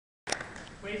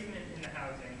Placement in the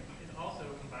housing is also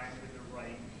combined with the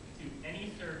right to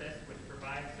any service which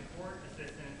provides support,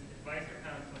 assistance, advice, or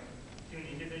counseling to an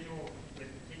individual with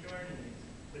particular needs,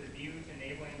 with a view to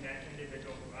enabling that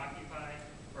individual to occupy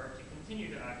or to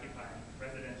continue to occupy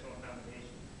residential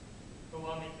accommodations. The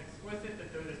law makes explicit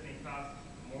that though this may cost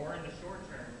more in the short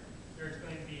term, there is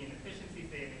going to be an efficiency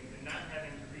savings in not having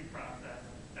to reprocess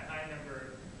the high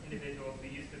number of individuals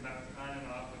who used to bounce on and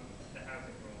off of the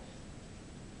housing rolls.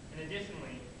 And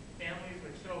additionally, families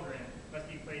with children must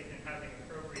be placed in housing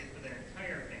appropriate for their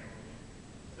entire family,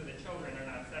 so that children are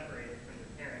not separated from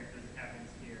their parents, as happens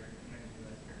here in many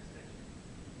U.S. jurisdictions.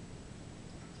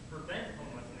 To prevent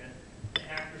homelessness, the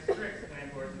Act restricts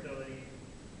landlords' ability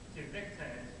to evict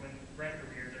tenants when rent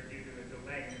arrears are due to a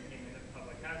delay in the payment of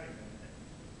public housing benefits.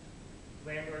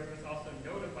 Landlords must also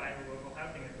notify the local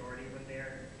housing authority when they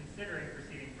are considering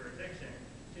proceeding for eviction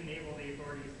to enable the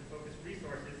authorities to focus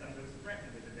resources on those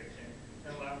threatened with eviction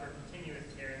and allow for continuous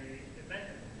care in the event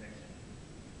of an eviction.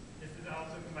 This is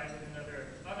also combined with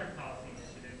other policy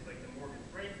initiatives like the Mortgage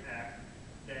Rights Act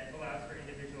that allows for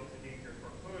individuals in danger of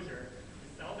foreclosure to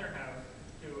sell their house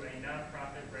to a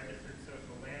nonprofit registered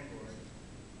social landlord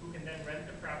who can then rent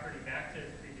the property back to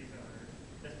its previous owners,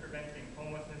 thus preventing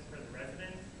homelessness for the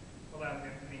residents, allowing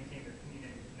them to maintain their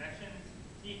community connections,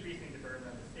 decreasing the burden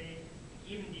on the state, and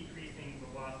even decreasing the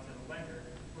loss to the lender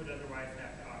who would otherwise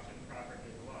have to auction the property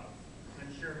at a loss.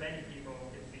 I'm sure many people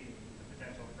could see the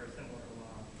potential for a similar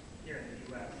law here in the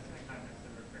U.S. in the context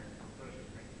of our current foreclosure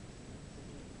crisis.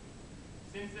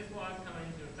 Since this law has come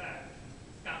into effect,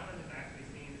 Scotland has actually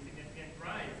seen a significant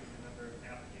rise in the number of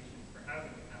applications for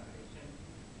housing accommodation,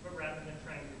 but rather than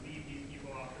trying to leave these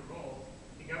people off the rolls,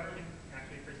 the government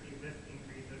actually perceived this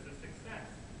increase as a success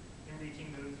in reaching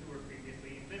those who were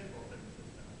previously invisible to the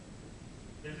system.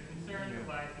 There's a concern that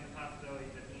lies in the possibility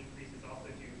that the increase is also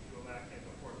due to a lack of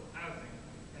affordable housing,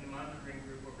 and the monitoring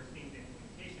group overseeing the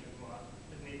implementation of the law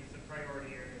has made this a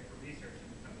priority area for research in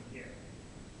the coming year.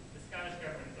 The Scottish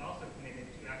government is also committed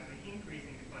to actually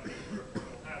increasing the funding for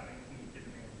affordable housing to meet the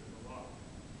demands of the law.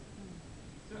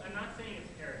 So I'm not saying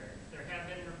it's arrogance. There have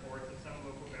been reports of some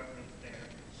local governments there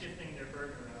shifting their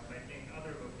burden around by paying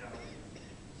other localities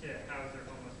to house their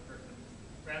homeless persons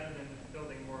rather than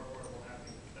building more affordable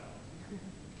housing themselves.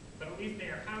 But at least they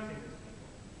are housing those people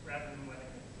rather than letting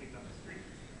them sleep on the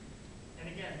streets. And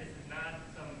again, this is not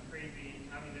some crazy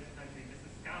communist country. This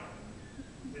is Scotland,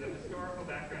 with a historical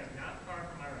background not far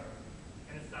from our own,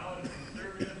 and a solid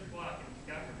conservative bloc in its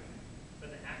government. But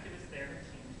the activists there have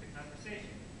changed the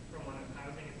conversation from one of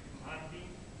housing as a commodity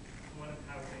to one of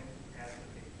housing as a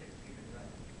basic human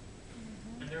right.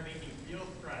 And they're making real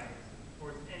strides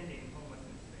towards ending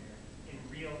homelessness there in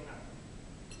real time.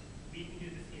 We can do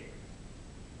this here.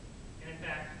 And in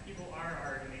fact, people are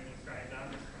already making strides on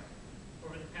this front.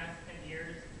 Over the past 10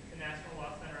 years, the National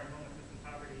Law Center on Homelessness and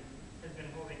Poverty has been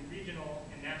holding regional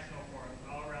and national forums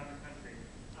all around the country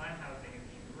on housing as a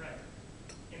human right.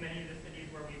 In many of the cities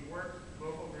where we've worked,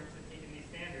 local groups have taken these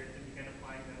standards and begun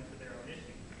applying them to their own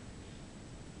issues.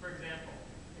 For example,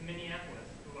 in Minneapolis,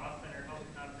 the Law Center held a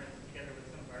conference together with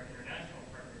some of our international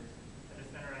partners at the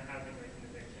Center on Housing Rights and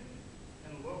Evictions and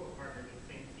the local partners at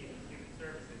St. Stephen's Human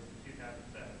Services in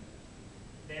 2007.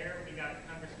 There, we got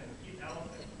Congressman Keith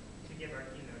Ellison to give our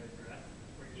keynote address,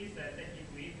 where he said that he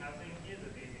believed housing is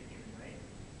a basic human right,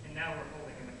 and now we're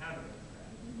holding him accountable for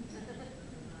that.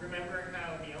 Remember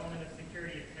how the element of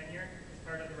security of tenure is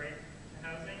part of the right to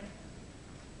housing?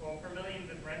 Well, for millions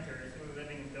of renters who are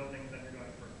living in buildings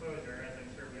undergoing foreclosure, as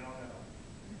I'm sure we all know,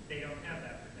 they don't have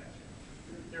that protection.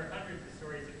 There are hundreds of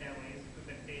stories of families who've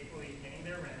been faithfully paying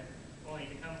their rent, only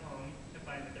to come home to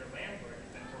find that their landlord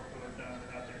has been foreclosed on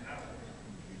without their knowledge,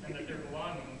 and that their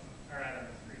belongings are out on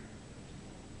the street.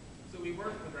 So we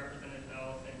worked with Representative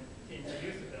Ellison to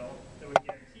introduce a bill that would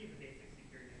guarantee the basic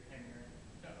security of tenure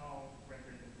to all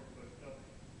renters in foreclosed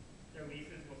buildings. Their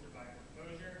leases will survive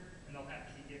foreclosure, and they'll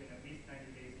have to be given at least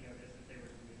 90 days notice if they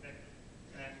were to be evicted.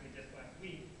 And actually, just last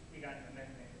week, we got an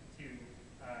amendment to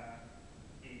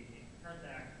the Hearth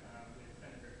Act with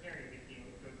Senator Kerry that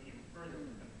goes even further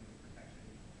with some of these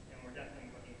protections, and we're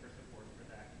definitely looking for support for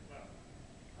that as well.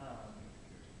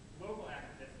 Local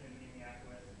activists in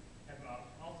Minneapolis have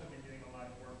also been doing a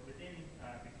lot of work within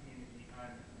the community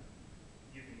on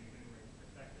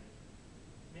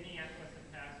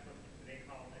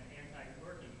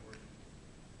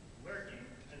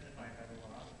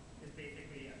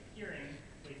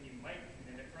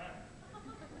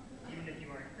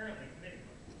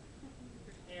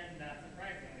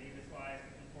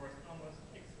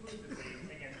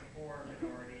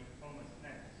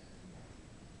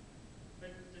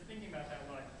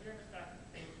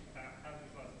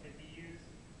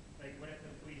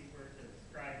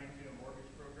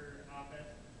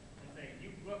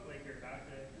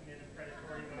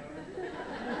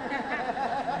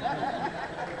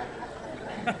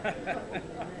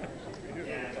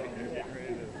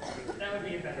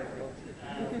better word.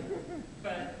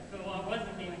 But the law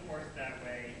wasn't being enforced that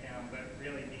way, but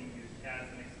really being used as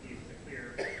an excuse to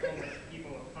clear homeless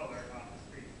people of color off the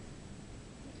streets.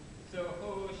 So a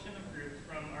coalition of groups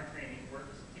from our training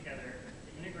worked together to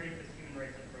integrate this human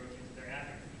rights approach into their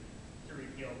advocacy to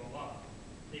repeal the law.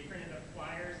 They printed a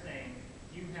flyer saying,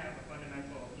 "You have a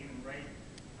fundamental human right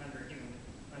under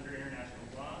international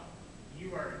law.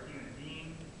 You are a human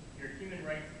being. Your human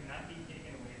rights cannot be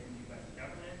taken away from the U.S.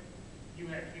 government. You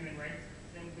have human rights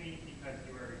simply because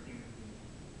you are a human being."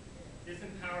 This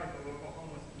empowered the local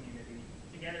homeless community.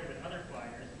 Together with other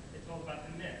flyers, it told about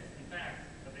the myths and facts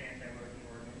of the anti-lurking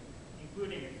ordinance,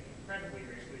 including its incredibly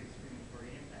racially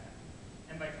discriminatory impact.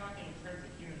 And by talking in terms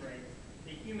of human rights,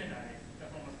 they humanized the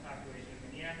homeless population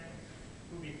of Minneapolis,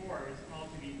 who before was all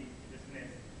too easy to dismiss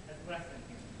as less than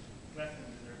human, less than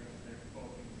deserving of their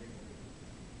full human dignity.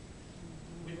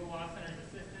 With the Law Center's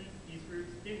assistance, these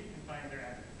groups didn't confine their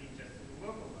advocacy just to the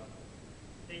local level.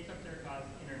 They took their cause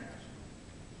international.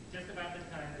 Just about the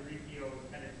time the repeal was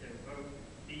headed to a vote,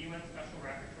 the UN Special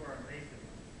Rapporteur on Racism,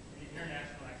 an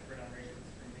international expert on racial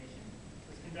discrimination,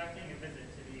 was conducting a visit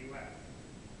to the U.S.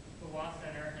 The Law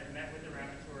Center had met with the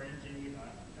rapporteur in Geneva,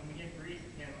 and we had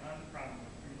briefed him on the problem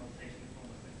of criminalization of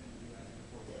homelessness in the U.S.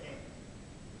 before he came.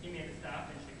 He made a stop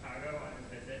in Chicago on his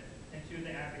visit, and two of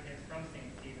the advocates from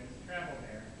St. Stephen's traveled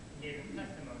there and gave him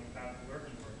testimony about the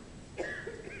working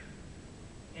ordinance.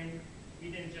 And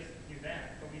we didn't just do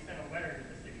that, but we sent a letter to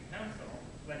the city council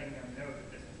letting them know that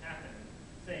this was happening,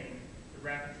 saying the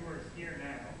rapporteur is here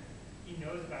now, he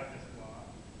knows about this law,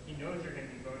 he knows you're going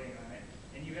to be voting on it,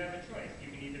 and you have a choice.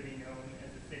 You can either be known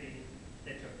as a city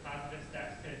that took positive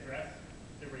steps to address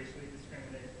the racially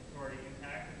discriminatory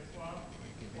impact of this law,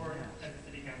 or as a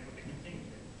city council to continue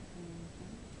it.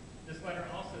 This letter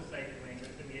also cited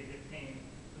language that we had obtained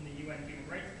from the UN Human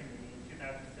Rights Committee in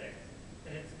 2006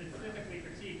 that had specifically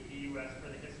critiqued the U.S.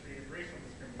 for the history of racial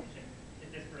discrimination that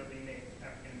disparately makes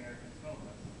African Americans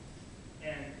homeless,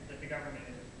 and that the government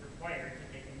is required to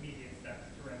take immediate steps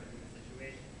to remedy the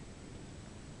situation.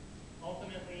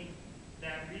 Ultimately,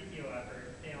 that repeal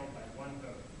effort failed by one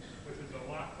vote, which was a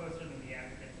lot closer than the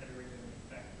advocates had originally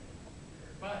expected.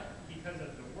 But because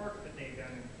of the work that they've done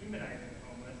in humanizing the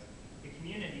homeless, the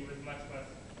community was much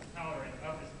less tolerant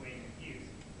of this blatant abuse.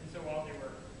 And so while there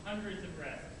were hundreds of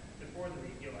arrests before the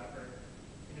repeal effort,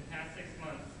 in the past 6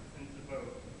 months since the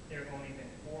vote, there have only been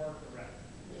 4 arrests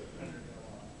under the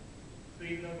law. So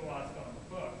even though the law is still on the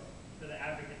books, for the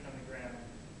advocates on the ground,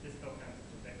 this still counts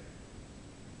as a victory.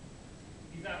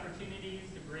 These opportunities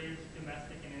to bridge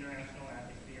domestic and international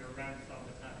advocacy are around us all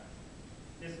the time.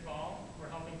 This fall,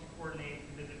 we're helping to coordinate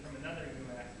a visit from another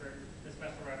UN expert, the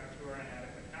Special Rapporteur on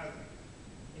Adequate Housing.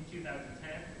 In 2010,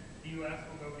 the U.S.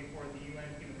 will go before the UN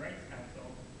Human Rights Council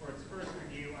for its first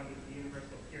review under the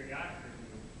Universal Periodic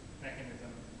Review mechanism,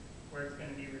 where it's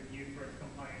going to be reviewed for its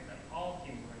compliance on all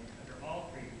human rights under all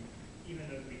treaties, even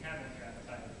those we haven't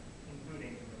ratified,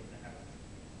 including the right to housing.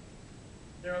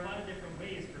 There are a lot of different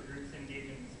ways for groups to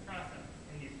engage in this process,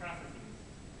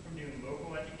 from doing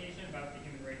local education about the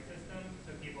human rights system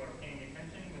so people are paying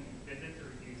attention when these visits or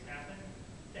reviews happen,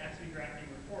 to actually drafting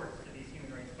reports to these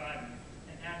human rights bodies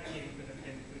and advocating for them to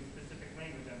include specific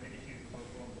language on the issues of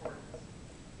local importance.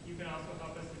 You can also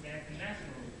help us advance the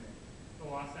national movement. The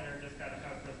Law Center just got a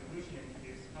House resolution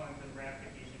introduced calling for the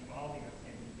ratification of all the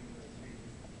outstanding human rights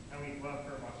treaties, and we'd love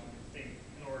for Washington State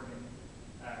and Oregon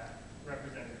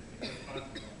representatives to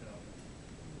co-sponsor that bill.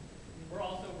 We're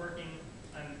also working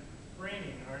on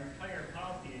framing our entire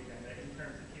policy agenda in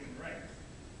terms of human rights.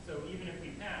 So even if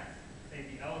we pass, say,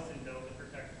 the Ellison bill that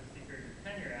protects the secret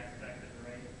tenure aspect of the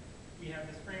right, we have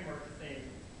this framework to say,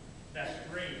 that's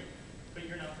great, but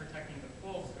you're not protecting the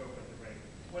full scope of the right.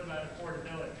 What about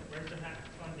affordability? Where's the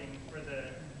funding for the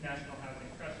National Housing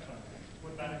Trust Fund?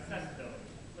 What about accessibility?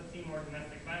 Let's see more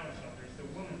domestic violence shelters so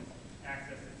women's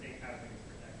access to safe housing is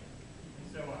protected, and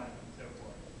so on and so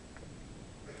forth.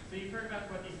 So you've heard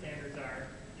about what these standards are.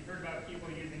 You've heard about people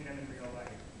using them in real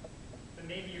life. But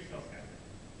maybe you're still skeptical.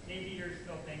 Maybe you're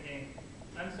still thinking,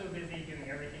 I'm so busy doing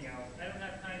everything else, I don't